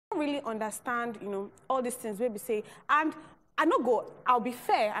really understand, you know, all these things where we say, and I no go, I'll be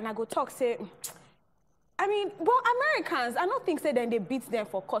fair, and I go talk, say, I mean, well, Americans, I don't think say then they beat them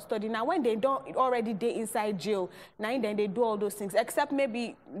for custody. Now, when they don't already they inside jail, now then they do all those things. Except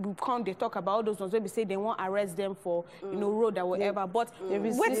maybe they talk about all those ones where they say they won't arrest them for you know road or whatever. But they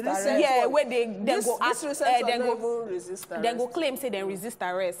resist arrest. Yeah, where they go ask, then go claim say they resist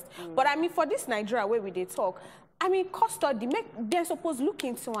arrest. But I mean, for this Nigeria where we they talk. I mean, custody, they're supposed to look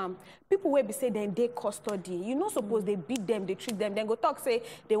into them. People will be say then they custody. You know, suppose they beat them, they treat them, then go talk, say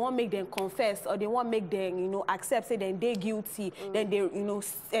they won't make them confess or they won't make them, you know, accept, say then they guilty, then they, you know,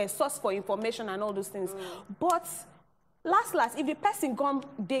 source for information and all those things. But last, if the person gone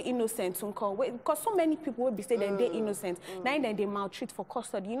they innocent, because so many people will be saying that they innocent, now then they maltreat for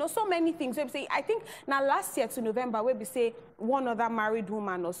custody. You know, so many things. We say, I think now last year to November, we be say one other married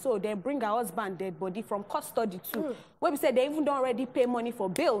woman or so, then bring her husband dead body from custody too. We say they even don't already pay money for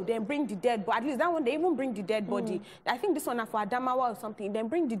bail, then bring the dead body. At least that one they even bring the dead body. I think this one for Adamawa or something. Then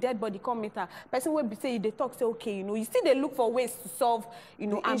bring the dead body, come later. Person will be say they talk, say okay, you know, you see they look for ways to solve, you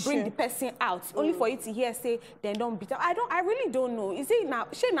know, and bring the person out. Only for you to hear say then don't beat up. I really don't know. Is it now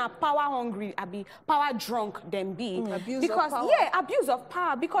she now power hungry, I be power drunk then be. Abuse because of power. yeah, abuse of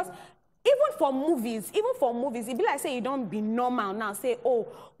power. Because even for movies, it be like say you don't be normal now. Say, oh,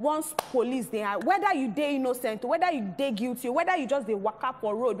 once police they are, whether you dey innocent, whether you dey guilty, whether you just they walk up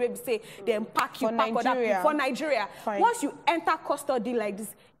for road, where we say they pack you pack other for Nigeria. Fine. Once you enter custody like this,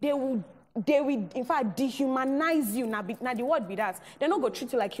 they will in fact dehumanize you. Now the word be that they're not going to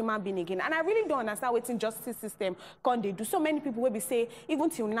treat you like human being again. And I really don't understand what in justice system can they do. So many people will be say even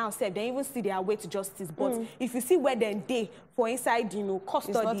till now say they even see their way to justice. But if you see where they for inside, you know,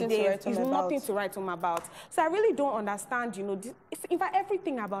 custody, there's nothing to write home about. So I really don't understand, you know, in fact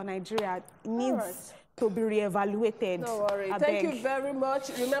everything about Nigeria needs to be re-evaluated. No worry. Thank you very much.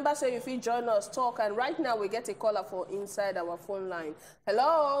 Remember, say if you join us, talk. And right now we get a caller for inside our phone line.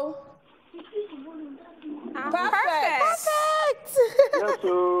 Hello. Perfect. Yes,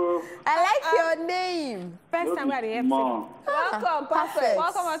 so I like your name. First time we're here. Welcome, Perfect.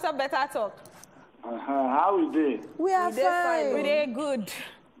 Welcome on Top Better Talk. How is it? We are fine. We're good.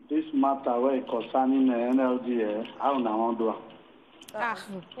 This matter where concerning NLEA, how now want to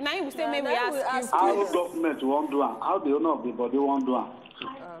do? Now you say maybe ask you. How the government won't do it? How the owner of the body won't do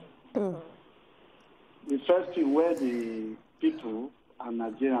it? The first thing where the people and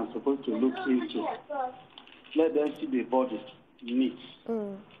Nigerians are supposed to look into, let them see the body neat.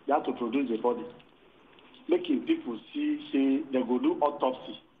 They have to produce the body. Making people see, say, they go do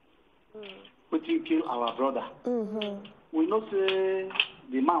autopsy. But you kill our brother. We know say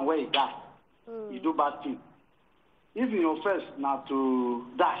the man where he died, he do bad thing. If your first not to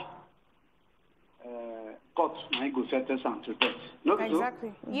die, court now go sentence him to death. No,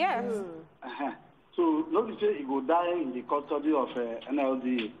 exactly. So? Yes. So nobody say he will die in the custody of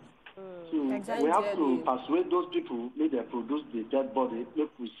NLEA. So exactly. We have to persuade those people, make them produce the dead body, make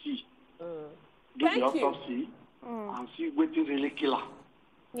we see, do the autopsy, and see what is really killer.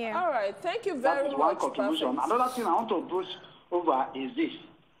 Yeah. All right. Thank you very much. That is one contribution. Perfect. Another thing I want to push over is this: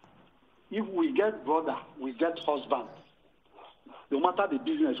 if we get brother, we get husband. No matter the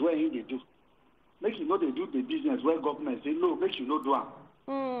business where they do, make you know they do the business where government say no, make you know do it.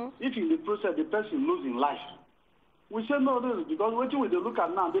 If in the process the person losing life, we say no, this because what we look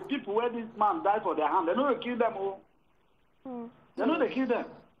at now, the people where this man died for their hand, they know they kill them all. They know they kill them.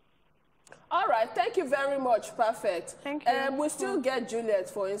 All right, thank you very much. Perfect. Thank you. We still get Juliet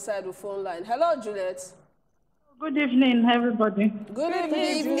for inside the phone line. Hello, Juliet. Good evening, everybody. Good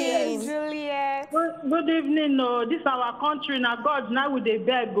evening, Juliet. Good evening. This our country. Now God, now we dey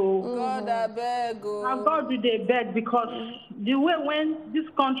beg. God, I beg. Now God, we dey beg because the way when this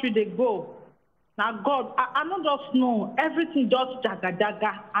country they go, now God, I don't just know everything just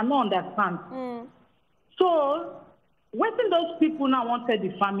jaga. I don't understand. So, what do those people now wanted the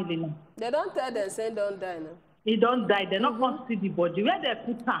family now? They don't tell them say don't die now. He don't die. They not going to see the body. Where they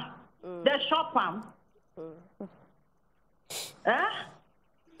put him? They shop him.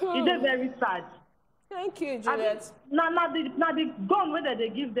 It's very sad. Thank you, Juliet. Now the gun whether they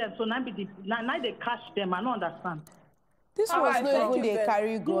give them, so now they catch them. I don't understand. This was not even they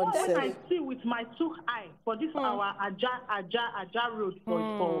carry gun. What I see with my 2 eyes for this our Aja road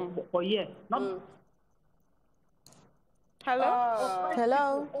for years. Not Hello.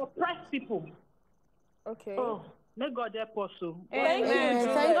 Hello. Oppressed people. Okay. Oh, may God help us. Thank you,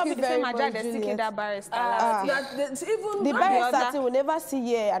 Juliet. Thank you very much, Juliet. That barrister. Even the barrister will never see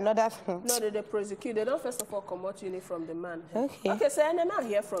here another thing. No, they prosecute. They don't first of all come out unit from the man. Okay. Okay, so I never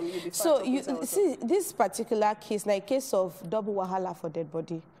hear from you before. So you see this particular case, like case of double wahala for dead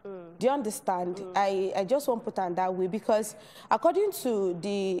body. Do you understand? I just want to put it that way because according to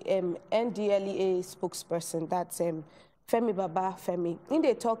the NDLEA spokesperson, that's Femi Baba Femi, in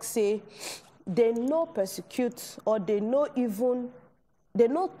the talk say they no persecute or they no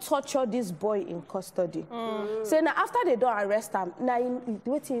torture this boy in custody. So now after they don't arrest him, now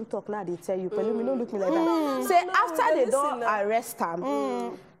wait till talk now they tell you, but me don't look me like that. Say after they don't arrest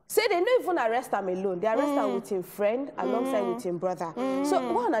him, say they don't even arrest him alone. They arrest him with his friend alongside with his brother.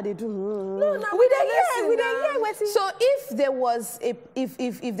 So what are they doing? No, we don't hear. So if there was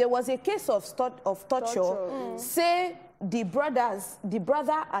a case of torture, say the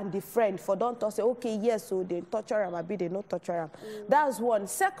brother and the friend for don't talk say okay yes so they torture him, maybe they not torture him. That's one.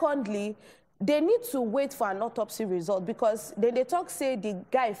 Secondly, they need to wait for an autopsy result because they talk say the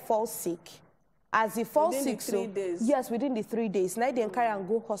guy falls sick. As he falls sick, within the 3 days. Yes, within the 3 days. Now they carry and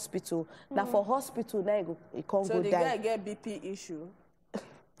go hospital. Now for hospital now he can't so go the die. guy get BP issue.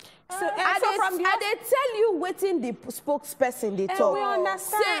 So, I they tell you waiting the spokesperson they talk. We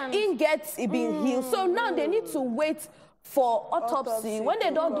understand. Say in gets it being healed. So now they need to wait for autopsy. When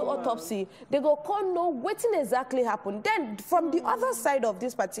they don't do autopsy, they go can't know what exactly happened. Then from the other side of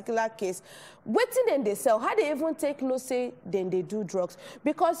this particular case, waiting then they sell. How they even take no say then they do drugs?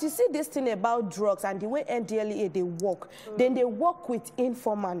 Because you see this thing about drugs and the way NDLEA they work, then they work with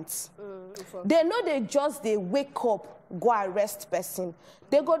informants. They know they wake up, go arrest person.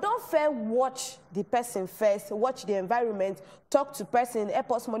 They go don't fair watch the person first, watch the environment, talk to person,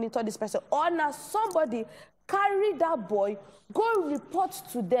 help us monitor this person. Or now somebody carry that boy, go report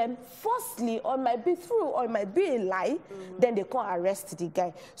to them, firstly, or it might be true, or it might be a lie, then they can't arrest the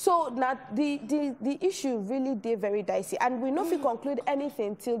guy. So now the issue really they very dicey. And we know if we conclude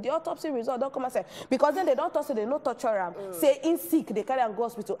anything till the autopsy result don't come and say, because then they don't touch they no torture him. Say in sick, they carry and go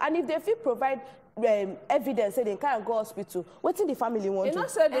hospital. And if they feel provide evidence, say they can't go hospital, what in the family want to do? You know,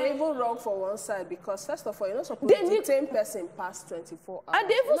 say they even wrong for one side because first of all, you're not supposed to detain person past 24 hours. And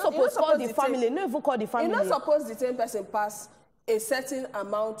they even supposed to call the family, no even call the family. You're not supposed to detain person past a certain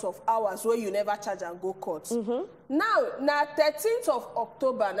amount of hours where you never charge and go court. Now 13th of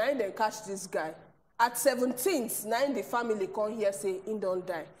October, now they catch this guy. At 17th, now the family come here say he don't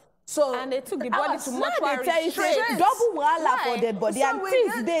die. So and they took the body to mortuary straight. Double wahala for dead body. So and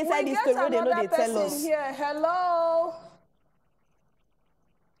things they inside this story they know they tell us. Here. Hello.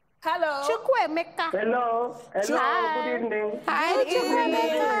 Hello. Chukwuemeka. Hello. Hello. Hi. Good evening. Hi, good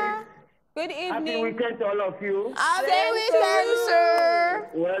evening. Good evening. Happy weekend to all of you. Happy weekend, sir.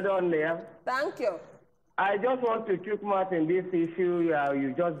 Well done there. Thank you. I just want to chook mouth in this issue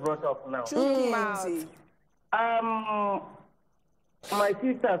you just brought up now. My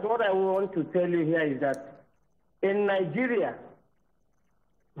sisters, what I want to tell you here is that in Nigeria,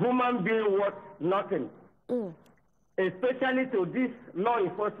 human being worth nothing, especially to these law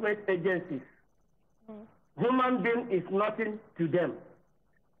enforcement agencies. Human being is nothing to them.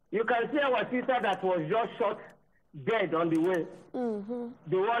 You can see our sister that was just shot dead on the way.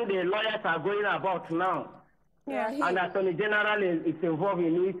 The one the lawyers are going about now. Yeah, and the Attorney General is involved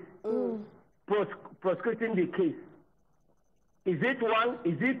in it, prosecuting the case. Is it 1?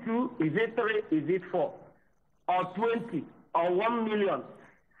 Is it 2? Is it 3? Is it 4? Or 20? Or 1 million?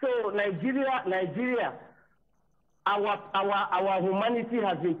 So Nigeria, our humanity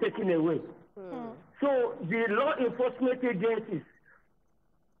has been taken away. So the law enforcement agencies.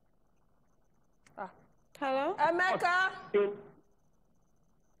 Hello? Emeka?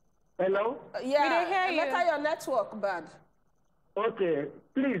 Hello? Yeah, we don't hear Emeka, you. your network bad. Okay,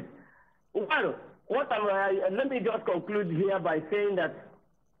 please. Well, let me just conclude here by saying that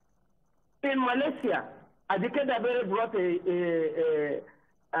in Malaysia, Adike Dabere brought a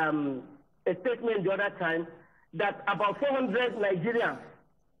statement the other time that about 400 Nigerians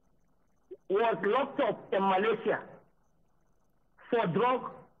was locked up in Malaysia for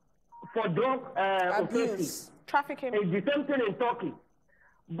drug Abuse. Trafficking. It's the same thing in Turkey.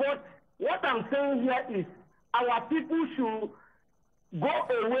 But what I'm saying here is our people should go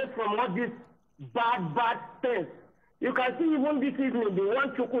away from all these bad things. You can see even this evening, the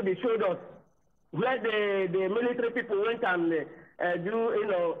one Chukwu they showed us, where the military people went and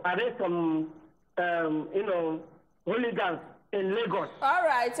arrest some, hooligans in Lagos. All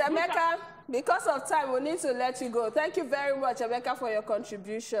right, Emeka, because of time, we need to let you go. Thank you very much, Emeka, for your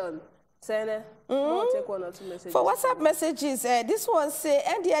contribution. Sene, we'll take 1 or 2 messages. For WhatsApp messages, this one say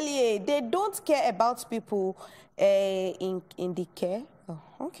NDLEA, they don't care about people in the care. Oh,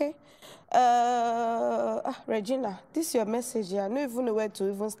 okay. Regina, this is your message here. I don't even know where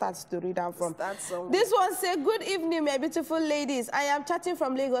to even start to read them from. This one say, good evening, my beautiful ladies. I am chatting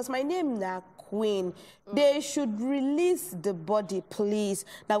from Lagos. My name is Queen. They should release the body, please.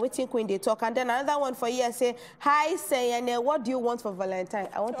 Now, waiting Queen, they talk. And then another one for you, I say, hi, Sayane, what do you want for Valentine?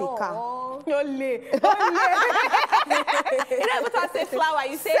 I want a car. Only. You don't even say flower,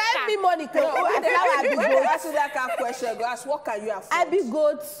 you say send me money. I be goat. Ask you that car question. Go ask, what can you afford? I be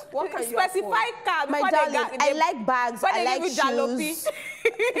goat. What can you specify car? My darling, I like bags, I like shoes.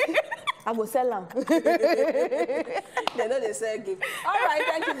 I will sell them. They know they sell gift. All right,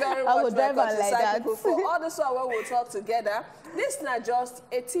 thank you very much. I will drive like that. For all this one, when we'll talk together, this is not just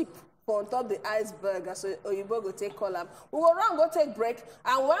a tip for on top the iceberg. So Oyibo go take column. We will run, go take break,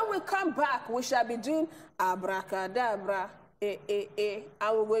 and when we come back, we shall be doing abracadabra, and we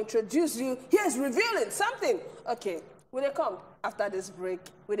will introduce you. Here's revealing something. Okay, will they come after this break?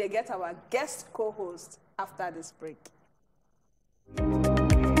 Will they get our guest co-host after this break?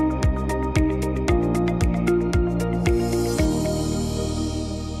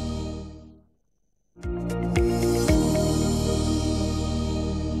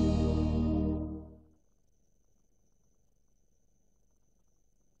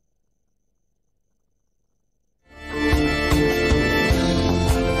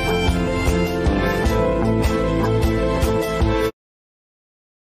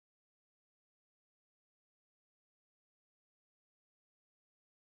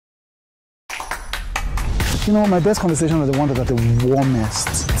 You know, my best conversations are the ones that are the warmest.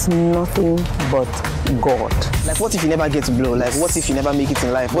 It's nothing but God. Like, what if you never get to blow? Like, what if you never make it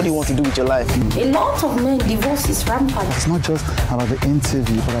in life? What do you want to do with your life? A lot of men, divorce is rampant. It's not just about the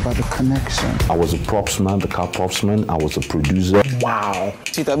interview, but about the connection. I was a props man, the car props man. I was a producer. Wow.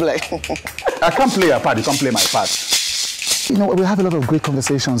 Sweet, I'll be like... I can't play your part, you can't play my part. You know, we have a lot of great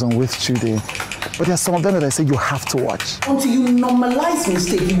conversations on With Today, but there are some of them that I say you have to watch. Until you normalize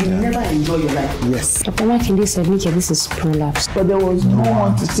mistake, you will never enjoy your life. Yes. Dr. Makinde said, Mika, this is prolapse. But there was no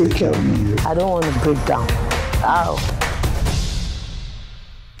one to take care of me. I don't want to break down. Ow.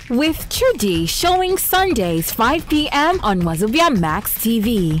 With Trudy showing Sundays 5 p.m. on wazobiamax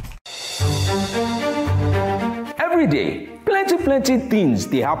TV. Every day, plenty things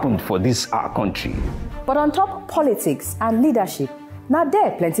they happen for this our country. But on top politics and leadership, now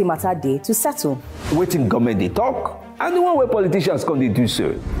there plenty matter day to settle. Waiting government they talk, and the one where politicians come they do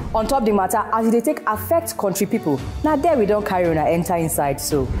so. On top the matter as they take affect country people, now there we don't carry on and enter inside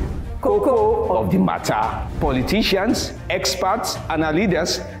so. Cocoa of the matter. Politicians, experts, and our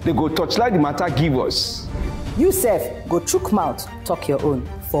leaders, they go touchlight the matter give us. You self, go chook mouth, talk your own.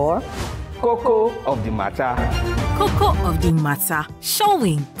 For Cocoa of the matter. Cocoa of the matter.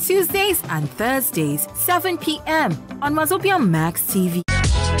 Showing Tuesdays and Thursdays, 7 p.m. on wazobiamax TV.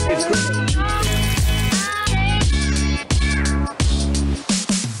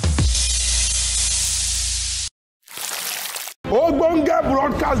 Ogbonge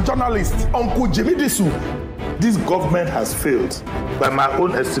broadcast journalist, Uncle Jimmy Disu. This government has failed, by my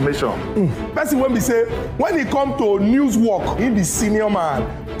own estimation. Person when we say, when it comes to news work, he be senior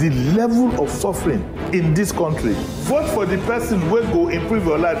man. The level of suffering in this country. Vote for the person who will go improve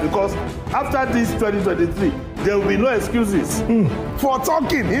your life, because after this 2023, there will be no excuses. For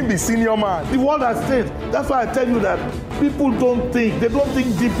talking, he be senior man. The world has changed. That's why I tell you that people don't think. They don't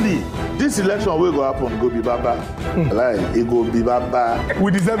think deeply. This election will go happen, go be baba. Like, it go be baba.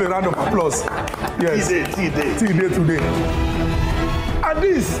 We deserve a round of applause. Yes. T-Day today. And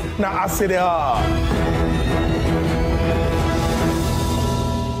this, now I say they are.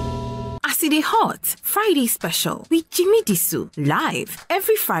 Aside Hot Friday special with Jimmy Disu live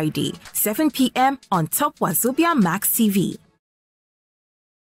every Friday 7 p.m. on top wazobiamax TV.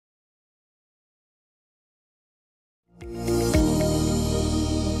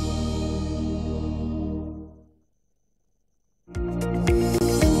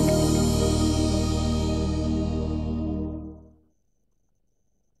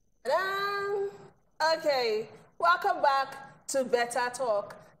 Okay, welcome back to Better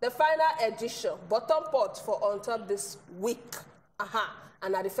Talk. The final edition, bottom pot for on top this week.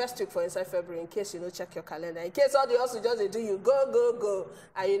 And at the first week for inside February, in case you know, check your calendar. In case all the also just they do you go,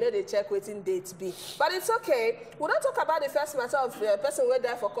 and you know they check waiting dates be. But it's okay. We don't talk about the first matter of the person who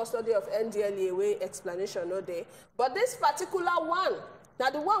died for custody of NDLEA way explanation no day. But this particular one, now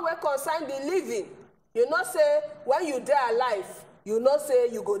the one where concern the living, you know say when you die alive, you know say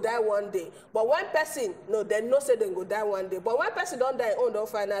you go die one day. But when person, no, they no say they go die one day. But when person don't die, own don't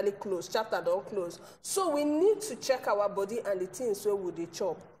finally close, chapter don't close. So we need to check our body and the things where would they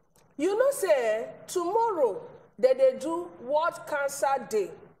chop. You know say, tomorrow, they do World Cancer Day.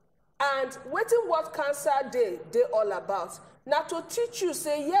 And waiting World Cancer Day, they all about. Now to teach you,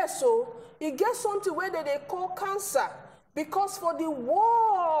 say yes, so you get something where they call cancer. Because for the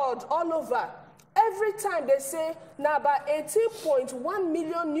world all over, Every time they say, now about 18.1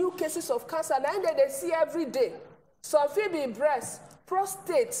 million new cases of cancer, now they see every day. Some FEB breast,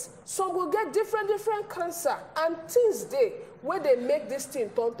 prostate, some will get different cancer, and things they where they make this thing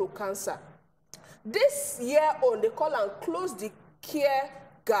turn to cancer. This year on, they call and close the care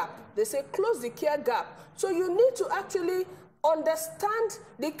gap. They say close the care gap. So you need to actually understand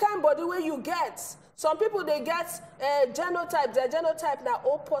the kind of body where you get. Some people, they get genotype. Their genotype now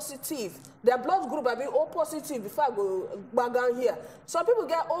O positive. Their blood group will be O positive before I go back down here. Some people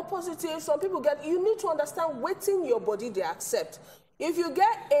get O positive. Some people get... You need to understand what in your body they accept. If you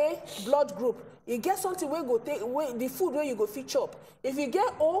get A blood group, you get something where go take the food where you go feed chop. If you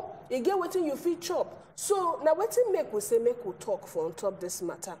get O, you get what you feed chop. So now what make we say make we talk for on top this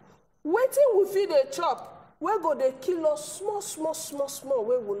matter. Waiting we feed a chop, where go they kill us small,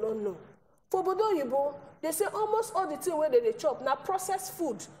 where we don't know. For Bodo Yibo, they say almost all the things where they chop, now processed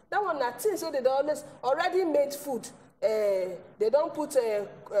food. That one na things where they always already made food. They don't put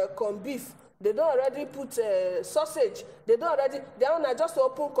corned beef. They don't already put sausage. They don't just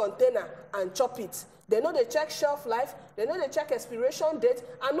open container and chop it. They know they check shelf life. They know they check expiration date.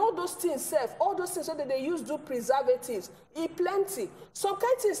 And all those things serve. All those things that they use do preservatives. Plenty. Some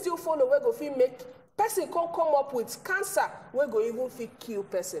kind of things still follow where go fit make person can come up with cancer where go even fit kill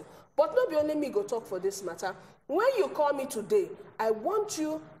person. But not be only me go talk for this matter. When you call me today, I want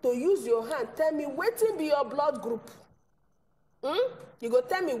you to use your hand. Tell me wetin be your blood group. You go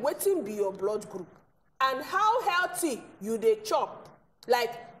tell me wetin be your blood group and how healthy you dey chop.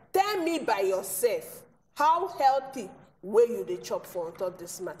 Like, tell me by yourself how healthy where you dey chop for on top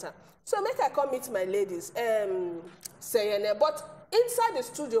this matter. So make I come meet my ladies. Sayene, but inside the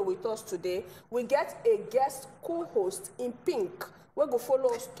studio with us today, we get a guest co-host in pink. We go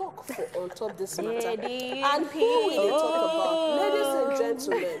follow us talk for on top this matter. And who will we talk about? Ladies and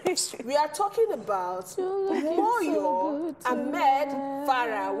gentlemen, we are talking about Moyo Ahmed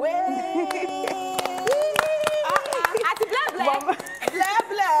Faraway.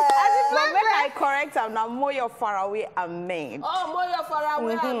 When I correct him, now Moyo Faraway Ahmed. Oh, Moyo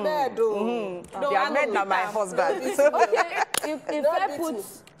Faraway Ahmed. The Ahmed now my husband. Okay,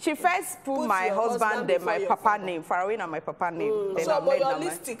 she first put my husband, then my papa name. Faraway now my papa name. So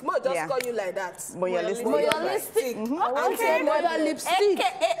Moyolistic, Mo just call you like that. Moyolistic. Okay, Moyolistic.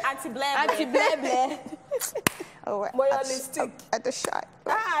 AKA Anti-Blair. Anti-Blair. Oh, Moyolistic. At the shy.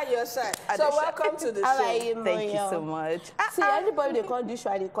 Ah, you're shy. So welcome to the show. Thank you so much. See, anybody they can't do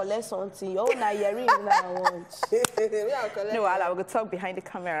try to collect something. You own a earring I want. No, I will talk behind the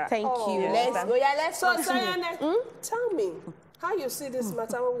camera. Thank you. Let's so Sayane, tell me how you see this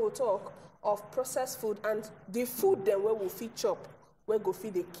matter when we talk of processed food and the food then where we feed chop, where go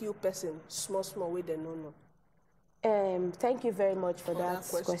feed the kill person, small way they don't know. Thank you very much for that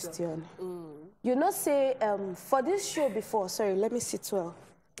question. You know, say for this show before, sorry, let me sit well.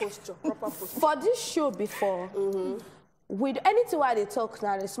 Posture, proper posture. For this show before, with anything why they talk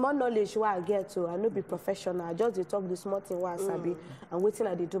now, the small knowledge where I get to, I no be professional. I just they talk the small thing where I sabi and waiting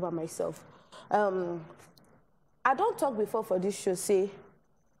I they do by myself. I don't talk before for this show. Say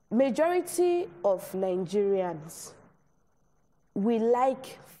majority of Nigerians we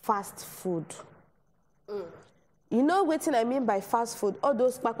like fast food. You know what I mean by fast food? All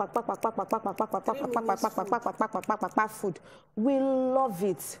those food. We love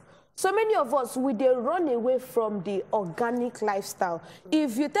it. So many of us, we they run away from the organic lifestyle.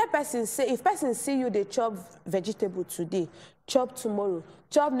 If you tell person, say, if person see you, they chop vegetable today, chop tomorrow,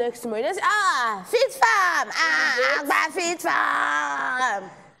 chop next tomorrow, they say, ah, feed farm, feed farm.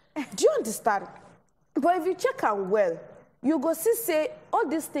 Do you understand? But if you check out well, you go see, say, all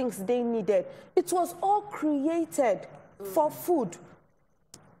these things they needed, it was all created for food.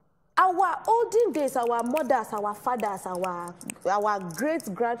 Our olden days, our mothers, our fathers, our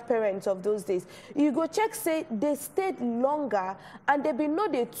great-grandparents of those days, you go check, say, they stayed longer and they be know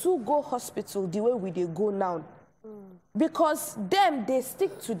they too go hospital the way we they go now. Because them, they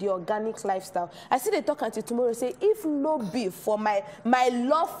stick to the organic lifestyle. I see they talk until tomorrow, say, if no beef for my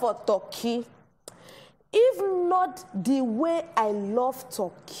love for turkey, if not the way I love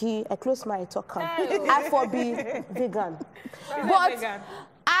turkey, I close my talker, I for be vegan. But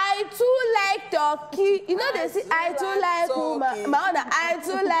I too like turkey. You know they say I too like my honor. I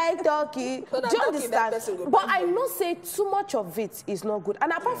too like turkey. Do you understand? But I know say too much of it is not good.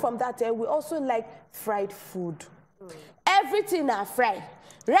 And apart from that, we also like fried food. Everything are fried.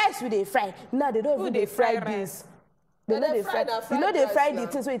 Rice with a fry. Now they don't even they fry beans. They know they fry. You know they fry the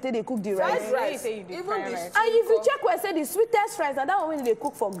things so they cook the rice. Rice. Even this. And if you check where I say the sweetest rice, and that one when they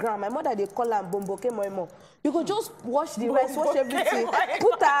cook for gram, my mother they call them bomboke moimo. You could just wash the rice, wash everything,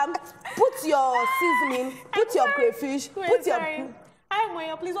 put your seasoning, put your crayfish, put your. Hi,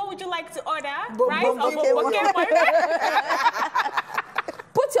 Moyo, please, what would you like to order? Rice or bomboke?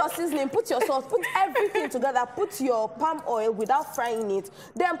 Put your seasoning, put your sauce, put everything together. Put your palm oil without frying it.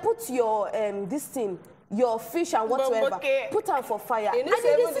 Then put your this thing. Your fish and whatsoever, put them for fire. You know,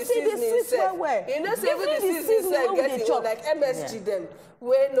 and you see the sweet well. You know, even the seasoning getting chop like MSG them.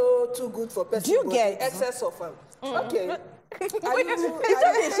 We no too good for person. Do you get excess of them? Okay. It's just a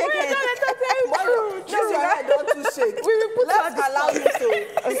shaking. I don't to shake. Let's allow you to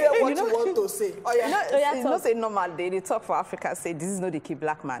say what you want to say. Oh yeah. You know, say normal they talk for Africa. Say this is not the key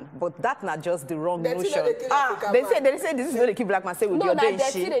black man, but that's not just the wrong notion. They say this is not the key black man. Say we be ordained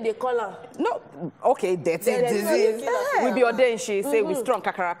she. They call her. No, okay, that's it. Disease. We be ordained she. Say we strong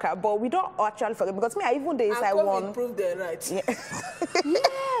kakaraka, but we don't actually forget because me I even the inside one. Prove they're right. Yes.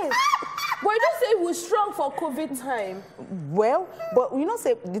 But you don't say we're strong for COVID time. Well, but you know,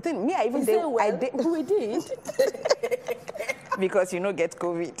 say the thing. Me, I even did. We did. Because you don't get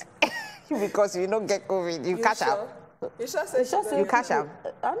COVID. Because you don't get COVID, you catch up. You sure say you catch up.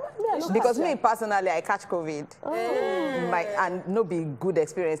 Because me personally, I catch COVID. And no be good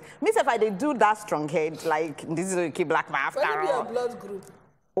experience. Me, if I did do that strong head, like this is a key black man after all. What be your blood group?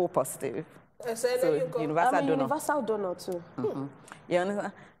 O positive. So universal donor too. You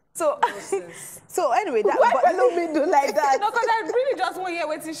understand? So, so anyway, that why don't we do like that? No, because I really just want to hear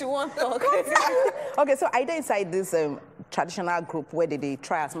what she wants to talk. Okay, so I did inside this traditional group where they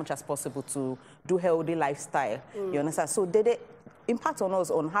try as much as possible to do healthy lifestyle. You understand? So they impact on us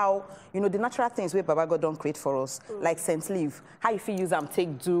on how, you know, the natural things where Baba God don't create for us, like scent leaf, how if you use them,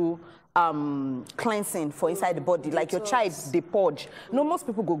 do cleansing for inside the body, like your child, they purge. No, most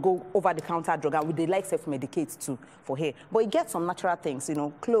people go over the counter drug and they like self-medicate too for hair. But it gets some natural things, you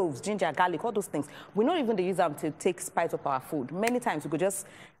know, cloves, ginger, garlic, all those things. We not even use them to take spice of our food. Many times we could just,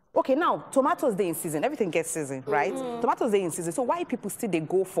 okay, now tomatoes they in season, everything gets season, right? Tomatoes they in season. So why people still they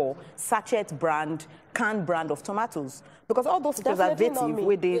go for sachet brand, canned brand of tomatoes? Because all those preservatives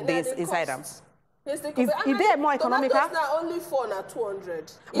where they inside them. Is they more economical? Tomatoes now only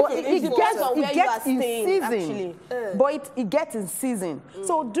 200. But it gets on where you are staying, season. But it gets in season.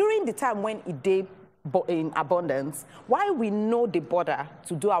 So during the time when it day in abundance, why we know the border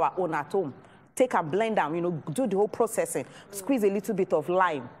to do our own at home, take and blend them, you know, do the whole processing, squeeze a little bit of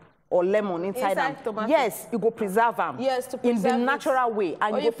lime or lemon inside them. Yes, you go preserve them. Yes, to preserve in the natural way,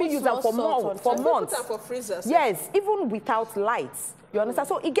 and you go use them for months. Put them for freezers. Yes, even without lights. You understand?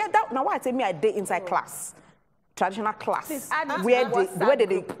 So it get that. Now why I tell me I did inside class, traditional class, where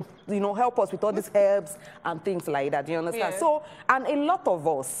they you know help us with all these herbs and things like that. You understand? So and a lot of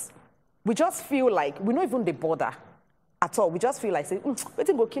us, we just feel like we not even the border at all. We just feel like say,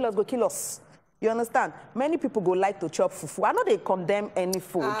 waiting go kill us. You understand? Many people go like to chop fufu. I know they condemn any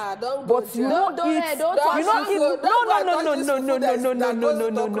food, but you know I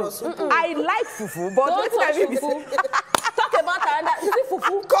like fufu, but talk about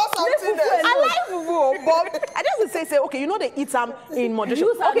fufu. I like fufu, but I just would say okay, you know they eat some in moderation.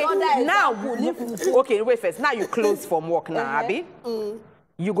 Okay, now okay, wait first. Now you close from work now, Abby.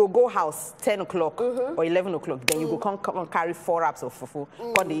 You go house 10 o'clock or 11 o'clock, then you go come carry 4 wraps of fufu.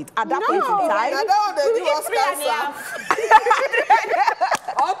 Come eat. At that point in time, I don't want to do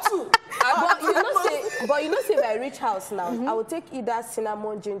But you know, say if I reach house now, I will take either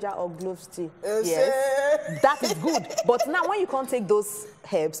cinnamon, ginger, or cloves tea. Yes, that is good. But now when you can't take those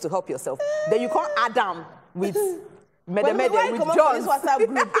herbs to help yourself, then you can't add them with with John. Because I'm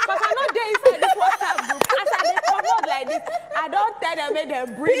not there inside this WhatsApp group. As I come out like this, I don't tell them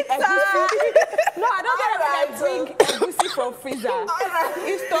them bring egusi. No, I don't tell them bring egusi from freezer.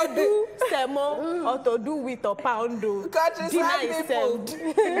 It's to do semo or to do with a pound. Dinner is served.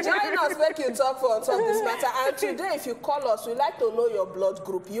 Join us, make you talk for on this matter. And today, if you call us, we like to know your blood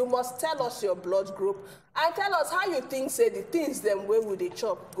group. You must tell us your blood group and tell us how you think say the things them where would they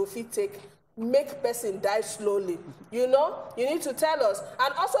chop go fit take. Make person die slowly. You know, you need to tell us.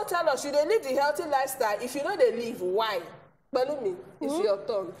 And also tell us, you don't live the healthy lifestyle. If you know they live, why? Believe me, it's your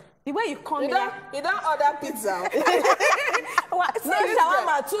turn. The way you come here. You don't order pizza. No,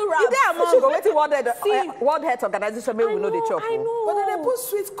 shawarma, 2 wraps. Is there among World Health Organization, maybe we know the chop. I know. But then they put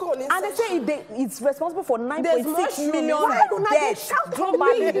sweet corn inside. And they say it's responsible for 9.6 million deaths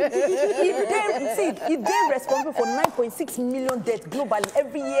globally. It's responsible for 9.6 million deaths globally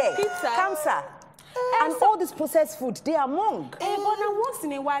every year. Pizza. Cancer. And all this processed food, they are among. But now once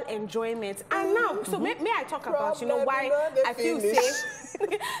in a while enjoyment. And now, so may I talk about, why I feel safe?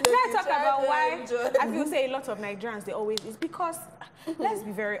 May I talk about why I feel say a lot of Nigerians, they always, is because, let's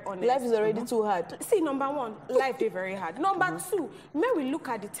be very honest. Life is already too hard. See, number one, life is very hard. Number two, may we look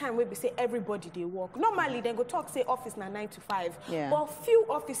at the time where we say everybody they work. Normally, they go talk, say office now 9 to 5. Yeah. But few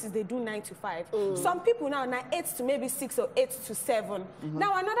offices, they do 9 to 5. Some people now 8 to maybe 6 or 8 to 7.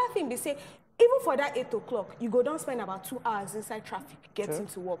 Now, another thing, they say, even for that 8 o'clock, you go down spend about 2 hours inside traffic getting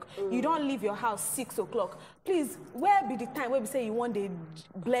to work. You don't leave your house 6 o'clock. Please, where be the time where we say you want to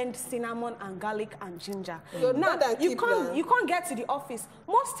blend cinnamon and garlic and ginger? Now, you can't get to the office.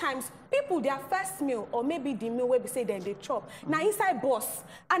 Most times, people, their first meal, or maybe the meal where we say then they chop. Now, inside bus.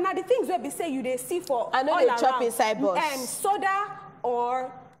 And now the things where we say you they see for I know all they chop inside bus. Soda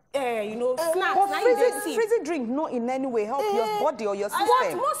or snacks. Frizzy drink not in any way help your body or your system.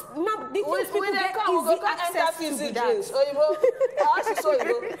 But most now the things people get easy access to be that.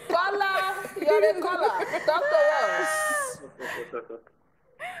 Caller, you're a caller. Talk to us.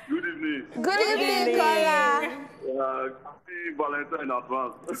 Good evening. Good evening, caller. Happy Valentine in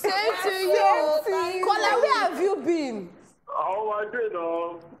advance. Same to you. Caller, where have you been? How I did,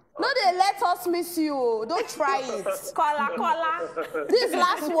 No, they let us miss you. Don't try it. Caller. This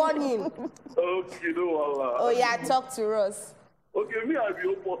last warning. Okay, no, Allah. Oh, yeah, talk to us. Okay, me, I be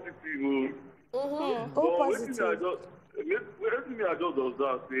O positive. O positive. Everything I just does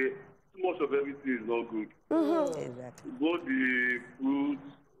that, say, too much of everything is not good. Exactly. Both the fruits,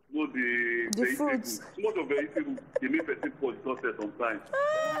 both the vegetables. Too much of vegetables, they make person poor success sometimes.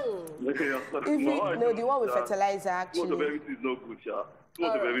 The one with fertilizer, actually. Too much of everything is not good, Sha. Too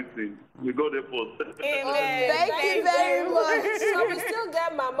much of everything. We got there first. Thank you very much. So we still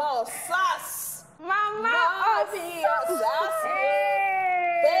get Mama Osas. Mama Osas.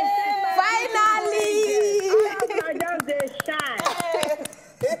 Finally! I just they shine.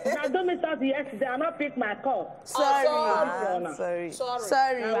 I don't miss out yesterday. I not pick my call. Sorry.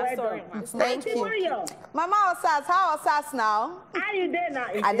 Thank you. Mama Osas, how Osas now? How you there now?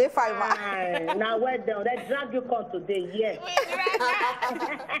 Are they fine? Now well done. They drag you call today, yes.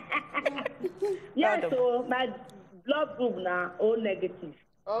 Yes, so my blood group now O negative.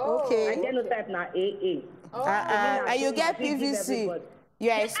 Okay. My genotype now AA. And you get PVC. You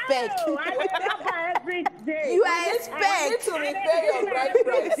are expect. I wake up every day. You are expect. You need to repay your bride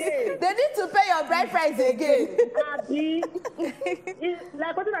price. They need to pay your bride price again.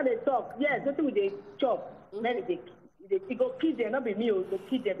 Like what they talk, yes, nothing with the chop. Many they go kill them, not be me, go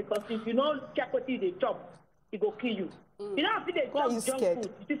kill them because if you don't check what they chop, it go kill you. You know, if they chop junk food,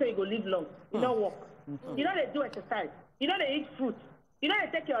 you say you go live long. You don't walk. You know they do exercise. You know they eat fruit. You know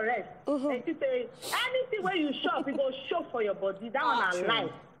they take your rest. And you say anything where you shop, it go show for your body. That one are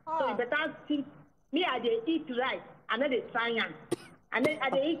life. So you better think. Me, I dey eat right. I know they try and then I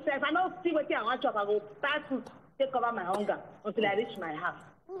dey eat self. I don't see what I want to chop. I go buy food, take cover my hunger until I reach my house.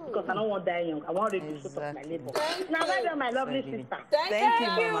 Because I don't want to die young. I want to reach the foot of my neighbor. Now, well done, my lovely sister.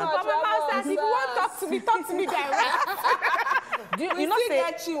 Thank you, Mama. If you want to talk to me direct. You know, say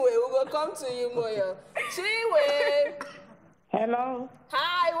Chiwe, we will come to you, Moyo. Chiwe. Hello.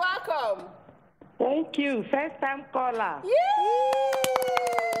 Hi, welcome. Thank you. First time caller.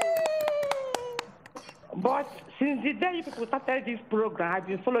 But since the day you people started this program, I've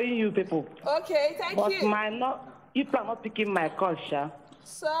been following you people. Okay, thank you. But you are not picking my call, Sha.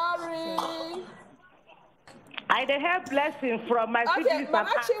 Sorry. I have blessing from my Okay,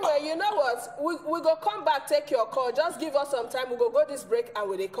 Mama Chinwe, you know what? We go come back, take your call. Just give us some time. We go this break and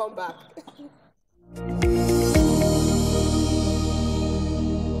we come back.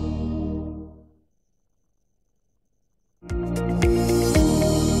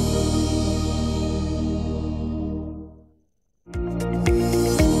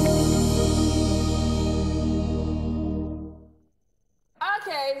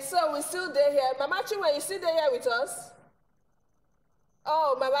 Okay, so we still there here. Mama Chinwe, you still there here with us?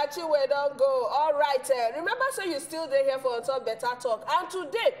 Oh, Mama Chinwe, don't go. All right. Remember, so you still there here for Talk Better Talk. And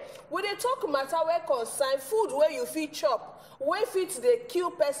today, we dey talk matter where concern food where you fit chop, where fit the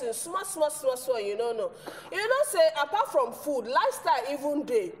kill person, small, you know. You know, say, apart from food, lifestyle even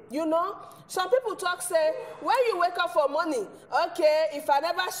day, you know. Some people talk, say, when you wake up for morning, okay, if I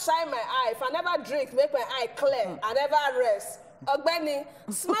never shine my eye, if I never drink, make my eye clear, I never rest. Ogbeni,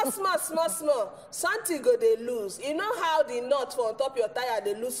 small. Something go they lose. You know how the nuts for on top your tire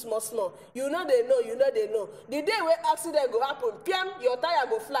they lose small. You know they know. The day where accident go happen, PM, your tire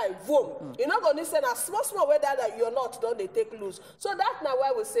go fly, boom. You know gonna say a small whether that your nuts don't they take loose. So that's now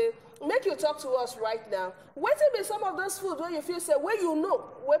why we say, make you talk to us right now. What be some of those foods where you feel say where you know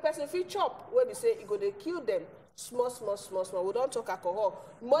where person feel chop, where we say it go they kill them. Small. We don't talk alcohol.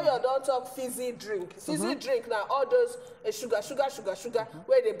 More you don't talk fizzy drink. Fizzy drink now, all those sugar,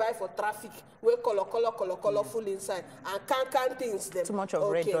 where they buy for traffic, where colorful inside. And can things them. Too much of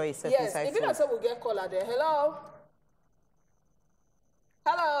red oil is yes, if you don't say we get color there.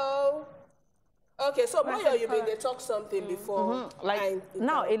 Hello? Okay, so Moyo, you mean they talk something before? Like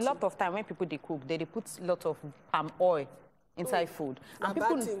now, a lot of time when people they cook, they put a lot of palm oil inside food. And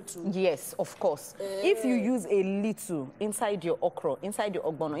people, yes, of course. If you use a little inside your okra, inside your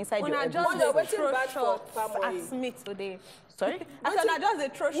ogbono, inside your today. Sorry? I said I just the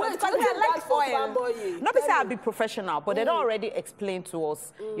throw shot because I like oil. Not because I'll be professional, but they don't already explain to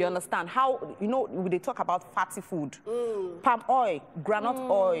us. You understand how, you know, they talk about fatty food. Palm oil, granite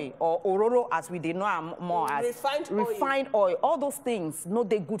oil, or ororo, as we did know more as refined oil. All those things, no,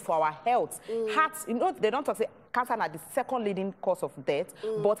 they're good for our health. Heart, you know, they don't talk say cancer is the second leading cause of death,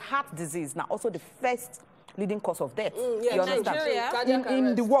 but heart disease now also the first leading cause of death. Yeah, you understand?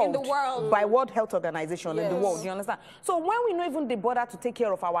 In the world. By World Health Organization, in the world, you understand? So when we know even they bother to take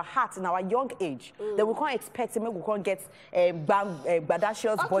care of our heart in our young age, then we can't expect maybe we can't get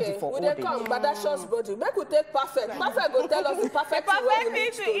Badashios body for old age. Badashios body. Make we take perfect. Perfect go tell us the perfect thing we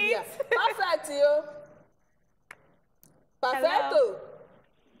need to eat. Perfect, yo. Perfecto.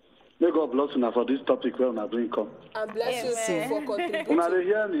 May God bless you for this topic where we bring come. And bless you too for contributing. When I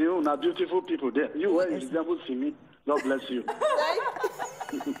hear you, una beautiful people there. You where you resemble see me. God bless you.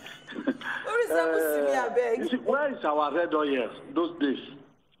 Who resemble see me, I beg? You see, where is our red oil those days?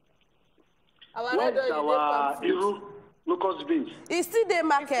 Where is our Iru locust beans? It's still the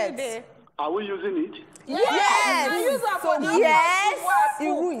market. Are we using it? Yes.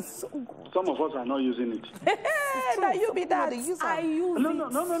 Yes. Some of us are not using it. Now you be that. I use it.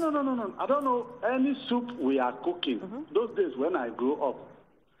 No. I don't know any soup we are cooking. Those days when I grew up,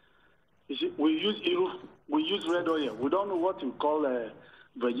 you see, we use Iru, we use red oil. We don't know what you call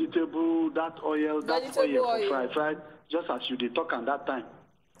vegetable, that oil for fried, just as you did talk at that time.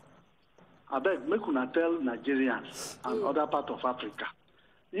 I beg, make una tell Nigerians and other parts of Africa.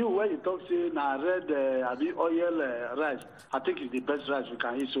 You, when you talk, say, na red oil rice, I think it's the best rice we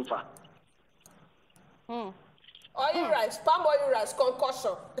can eat so far. Oil rice, palm oil rice,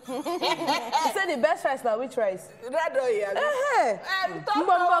 concussion. You say the best rice now, which rice? Red oil. Glory,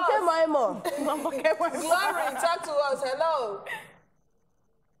 talk to us. Hello.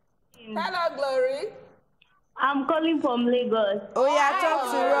 Hello, Glory. I'm calling from Lagos. Oh, yeah,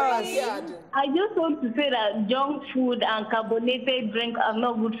 talk to us. I just want to say that junk food and carbonated drink are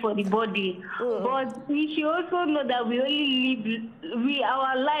not good for the body. But we should also know that we only live,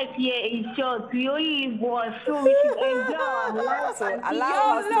 our life here is short. We only live once, so we should enjoy our life. So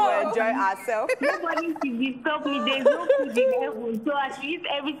allow us to enjoy ourselves. Nobody should disturb me. There's no food in heaven. So at least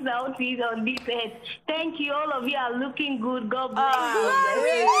everything I want to eat on this earth. Thank you. All of you are looking good. God bless you.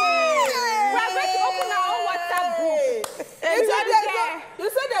 We're going to open our own WhatsApp group. You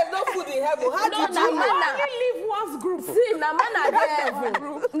said there's no food in heaven. How did you live one's group? See, Namana there.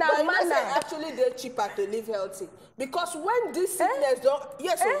 Namana actually they're cheaper to live healthy. Because when this sickness don't,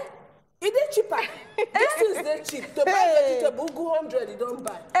 it is cheaper. This is the cheap. To buy vegetable, go 100, you don't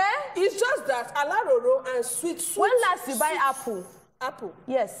buy. It's just that alaroro and sweet. When last you buy apple? Apple.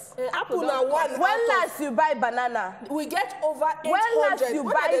 Yes. Apple now one. When last you buy banana? We get over 800. When last you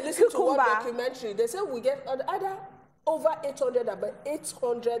buy listen cucumber? To one documentary, they say we get either over 800, about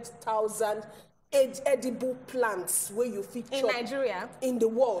 800,000 edible plants where you feed in Nigeria, in the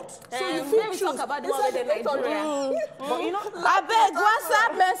world. So you feel talk about the one in Nigeria. But you know, I beg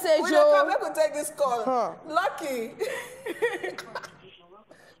WhatsApp message. We can take this call. Lucky.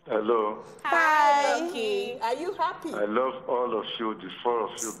 Hello. Hi. Lucky. Are you happy? I love all of you, the four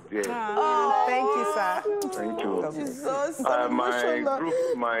of you there. Oh, thank you, sir. Thank you. Jesus,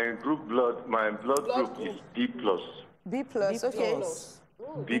 my blood group is B+. B+, okay.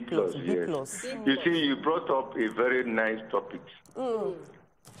 B+, yes. You see, you brought up a very nice topic.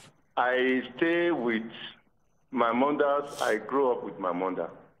 I stay with my mother. I grew up with my mother.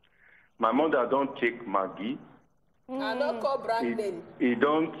 My mother don't take Maggi. I don't call brand name. He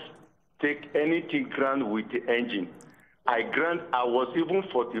don't take anything grand with the engine. I was even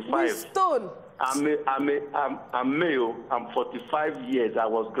 45. With stone. I'm male. I'm 45 years. I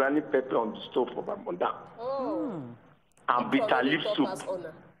was grinding pepper on the stove for my mother. and bitter leaf soup.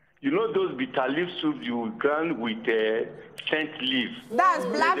 You know those bitter leaf soup you grind with scent leaf? That's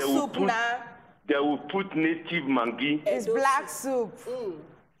black soup now. They will put native mangi. It's black soup.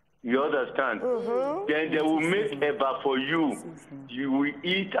 You understand? Then they will make eba for you. You will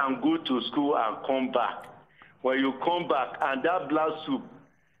eat and go to school and come back. When you come back, and that black soup,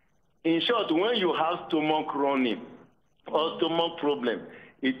 in short, when you have stomach running or stomach problem,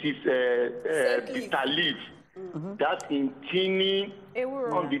 it is bitter leaf. That's in teeny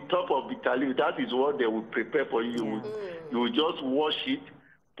on the top of bitter leaf. That is what they will prepare for you. You will just wash it,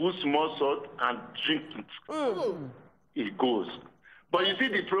 put small salt, and drink it. It goes. But you see,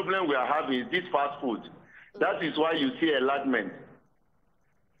 the problem we are having is this fast food. That is why you see enlargement,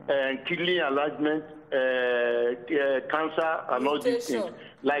 kidney enlargement, cancer, and all these things.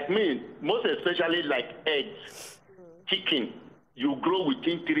 Like me, most especially like eggs, chicken, you grow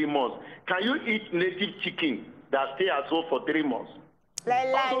within 3 months. Can you eat native chicken that stay at home for 3 months?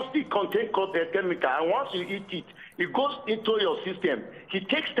 Also still contain chemical, and once you eat it, it goes into your system. It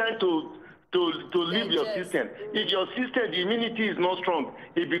takes time to leave your system. If your system, the immunity is not strong,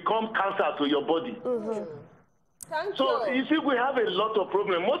 it becomes cancer to your body. So you see, we have a lot of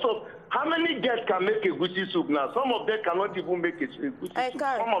problems. How many girls can make a gucci soup now? Some of them cannot even make a gucci soup.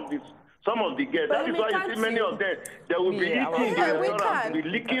 Some of the girls. That is why you see many of them, they will be eating in the restaurant, be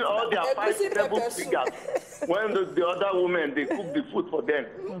licking all their 5, 7 fingers. When the other women, they cook the food for them.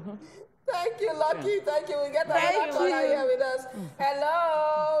 Thank you, Lucky. Thank you. We get another caller here with us.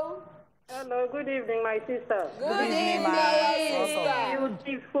 Hello. Hello, good evening, my sister. Good evening, my sister.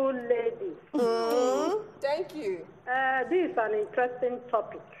 Beautiful lady. Thank you. This is an interesting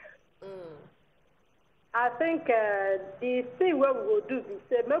topic. I think the thing what we will do is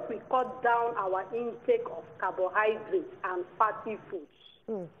say, make we cut down our intake of carbohydrates and fatty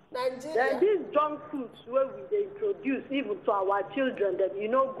foods. Then these junk foods where we introduce even to our children that you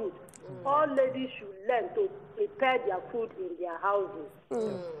know good. All ladies should learn to prepare their food in their houses.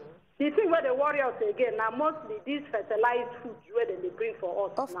 The thing where they worry us again, now mostly these fertilized foods where they bring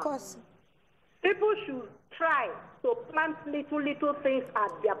for us. Of course. People should try to plant little things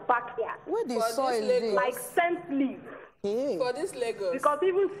at their backyard. Where the soil is? Like scent leaf. For this Lagos. Because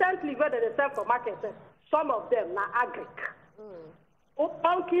even scent leaf where they sell for market, some of them are agric.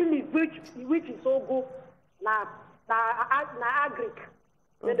 Pumpkin leaf, which is so good, na agric.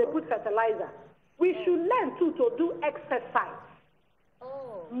 Then they put fertilizer. We should learn too to do exercise.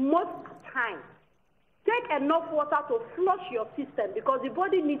 Most time. Take enough water to flush your system because the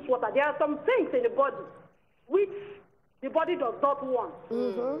body needs water. There are some things in the body which the body does not want.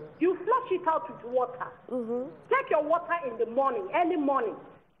 You flush it out with water. Take your water in the morning, early morning.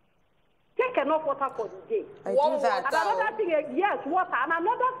 Take enough water for the day. I do that. And another thing, yes, water. And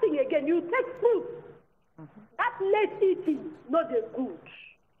another thing again, you take fruit. That late eating, not the good.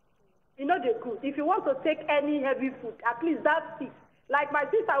 You know the good. If you want to take any heavy food, at least that's it. Like my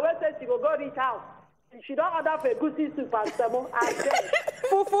sister always said, she will go reach out. She don't order for goosey soup and semo and bread.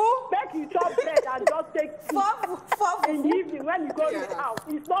 Fufu? Make you chop bread and just take food. In the evening when you go to the house.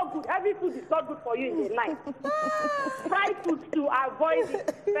 It's not good. Heavy food is not good for you in the night. Fried foods to avoid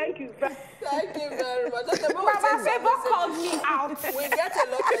it. Thank you. Thank you very much. Mama Favor called me out. We get a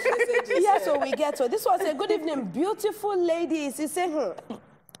lot of messages. Yes, so we get so. This was a good evening, beautiful ladies. He said,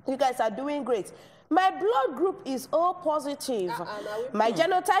 you guys are doing great. My blood group is O positive. My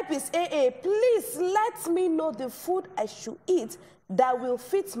genotype is AA. Please let me know the food I should eat that will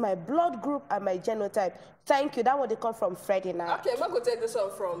fit my blood group and my genotype. Thank you. That one they come from Freddie now. Okay, I'm going to take this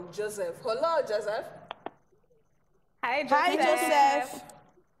one from Joseph. Hello, Joseph. Hi, Joseph. Hi, Joseph.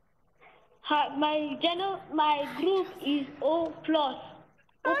 Hi, my group is O+. O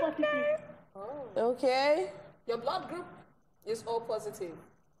positive. Okay. Your blood group is O positive.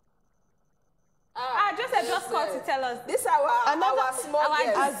 Joseph just called to tell us. This is our small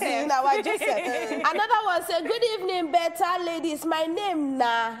guest. Our Joseph. Another one said, good evening, better ladies. My name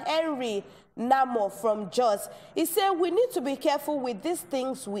na Henry Namo from Jos. He said, we need to be careful with these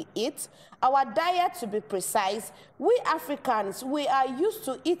things we eat. Our diet, to be precise. We Africans, we are used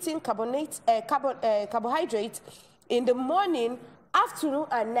to eating carbohydrates in the morning, afternoon,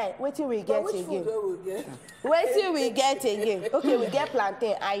 and night. Wait till we get again. Wait till we get again. Okay, we get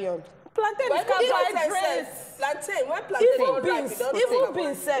plantain iron. Plantain is carbohydrates. Plantain. Even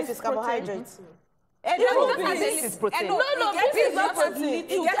beans self is carbohydrates. Even beans is protein. No, beans is not protein. It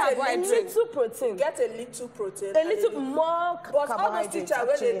gets a little protein. Get a little protein. A little more carbohydrates. But all those teachers,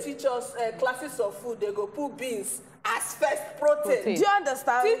 when they teach us classes of food, they go put beans as first protein. Do you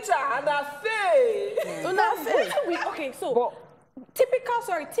understand? Teacher, and a fail. Okay, so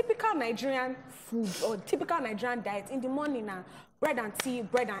typical Nigerian food or typical Nigerian diet in the morning now. Bread and tea,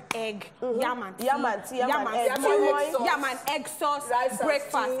 bread and egg, yam and egg sauce,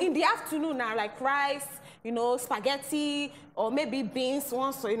 breakfast. In the afternoon now, like rice, you know, spaghetti, or maybe beans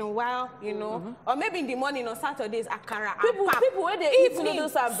once in a while, you know, or maybe in the morning on Saturdays, akara. People when they eat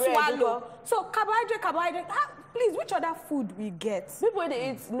noodles and bread. Swallow. So carbohydrate. Please, which other food we get? People when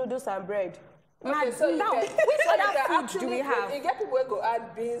they eat noodles and bread. Okay, so now, which other food do we have? You get people who go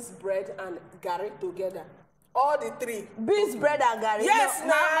add beans, bread, and garri together. All the three. Beans, bread, and garri. Yes,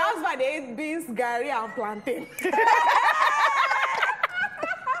 my husband they eat beans, garri, and plantain.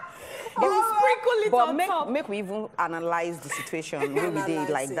 Sprinkle it on top. Make we even analyze the situation where we did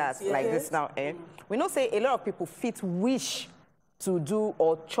like that, like this now. We know say a lot of people wish to do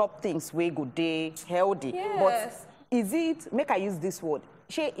or chop things where go day healthy. Yes. But is it, make I use this word,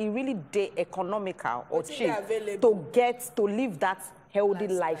 it really day economical or cheap to live that healthy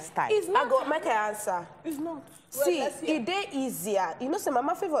lifestyle? It's not. I go make an answer. It's not. See, it day easier. You know, say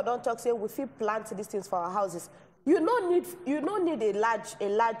Mama Favor don't talk say we feel plant these things for our houses. You don't need a large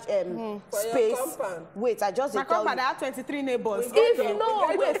space. Wait, I just my compound I have 23 neighbors. If no,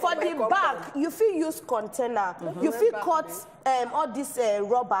 wait for the back, you feel use container. You feel cut all this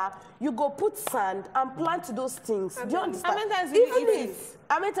rubber. You go put sand and plant those things. Do you understand? How many times will you eat it?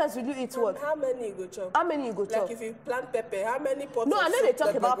 How many times will you eat what? How many you go chop? How many you go chop? Like if you plant pepper, how many pots? No, I know they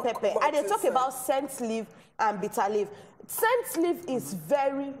talk about pepper. I they talk about scent leaf and bitter leaf. Scent leaf is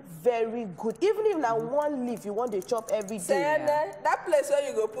very, very good. Even if now one leaf you want to chop every day. That place where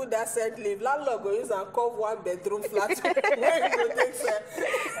you go put that scent leaf, landlord go use and carve 1 bedroom flat. Where you go take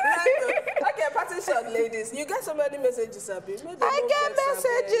okay, party short, ladies. You get so many messages, Abi. I get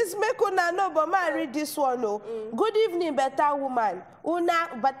messages. Make una know, but man read this one. No. Good evening, better woman.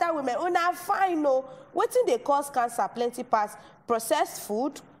 Better women. Una fine. No. What in they cause cancer? Plenty pass. Processed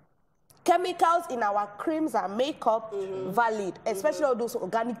food. Chemicals in our creams and makeup valid, especially all those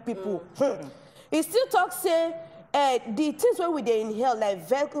organic people. He still talks say the things where we they inhale like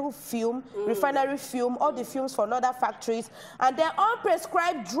vehicle fume, refinery fume, all the fumes from other factories, and they're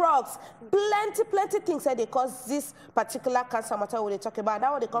unprescribed drugs. Plenty things that they cause this particular cancer matter we they talk about.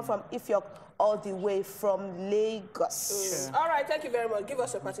 That one they come from Ifyok all the way from Lagos. All right, thank you very much. Give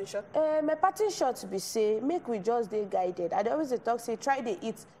us a parting shot. My parting shot to be say, make we just they guided. I always talk say try to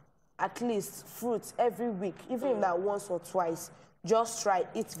eat at least fruits every week, even if not once or twice. Just try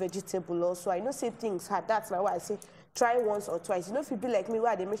eat vegetable also. I know say things hard. That's now why I say try once or twice. You know, if you be like me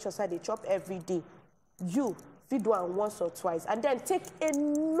where they make sure they chop every day, you feed one once or twice, and then take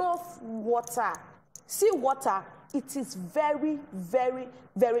enough water. See, water, it is very, very,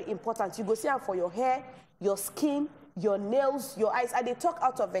 very important. You go see for your hair, your skin, your nails, your eyes, and they talk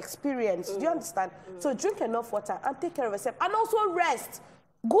out of experience. Do you understand? So drink enough water and take care of yourself, and also rest.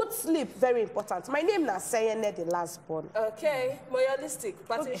 Good sleep, very important. My name is Sayene, the last born. Okay, moralistic,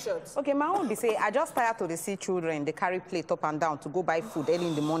 parting shots. Okay, my own be say, I just tired to see children, they carry plate up and down to go buy food early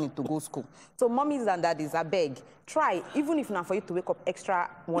in the morning to go school. So mommies and daddies, I beg, try, even if not for you to wake up extra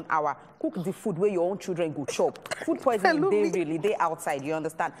 1 hour, cook the food where your own children go chop. Food poisoning, they outside, you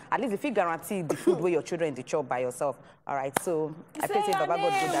understand? At least if you guarantee the food where your children they chop by yourself. All right, so I pray say Baba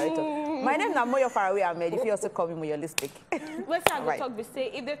God good director. My name is Moyo Faraway Ahmed, if you also call me moralistic. Let's have a talk, we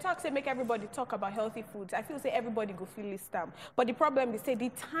say, if they talk, say, make everybody talk about healthy foods, I feel say everybody go feel this time. But the problem is, say, the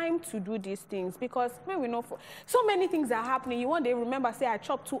time to do these things, because when we know, so many things are happening. You one day remember, say, I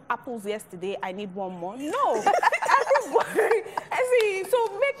chopped 2 apples yesterday, I need 1 more. No. Everybody, I see,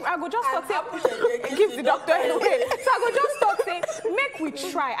 so I go just talk, say, give the doctor anyway. So I go just talk, say, make we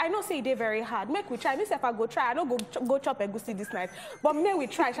try. I know, say, they're very hard. Make we try. Myself, I go try. I don't go chop egusi this night. But may we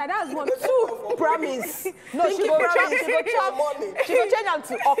try. That's 1, 2. Promise. No, she go chop. She go change them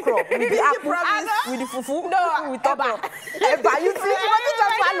to okra with the apple, with the fufu. No, with okra. Eba, you see, she want to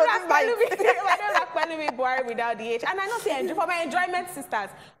just follow this bike. Buhari without the H. And I know, say, for my enjoyment sisters,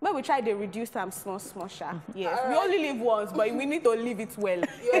 may we try to reduce them small. Yes, we only live once, but we need to live it well.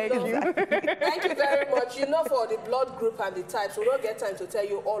 Thank you very much. You know, for the blood group and the types, we don't get time to tell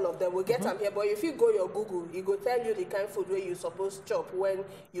you all of them. We'll get them here, but if you go your Google, it will tell you the kind of food where you're supposed to chop when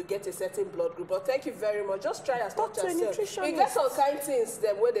you get a certain blood group. But thank you very much. Just try as much as you. We get some kind of things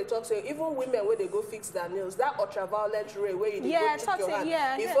them where they talk, say, even women where they go fix their nails, that ultraviolet ray where you go check your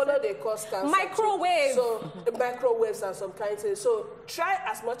hand, you follow they cause cancer. Microwave. So microwaves and some kind of things. So try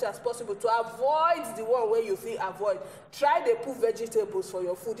as much as possible to avoid the one where you feel avoid. Try to put vegetables for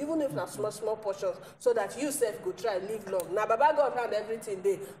your food, even if not small portions, so that you self go try live long. Now, Baba God had everything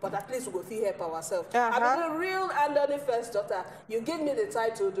there, but at least we go feel help ourselves. I'm the real Andoni first daughter. You give me the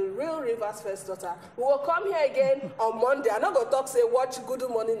title, the real Rivers first daughter. We will come here again on Monday. I'm not going to talk, say, watch Good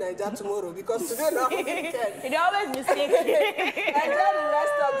Morning Nigeria tomorrow, because today now You're always mistaken. Enjoy the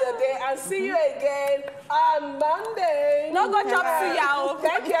rest of the day and see you again on Monday. No go chop suya.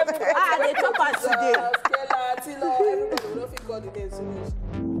 Thank you, everybody. They chop us today. Everybody will not feel coordinated.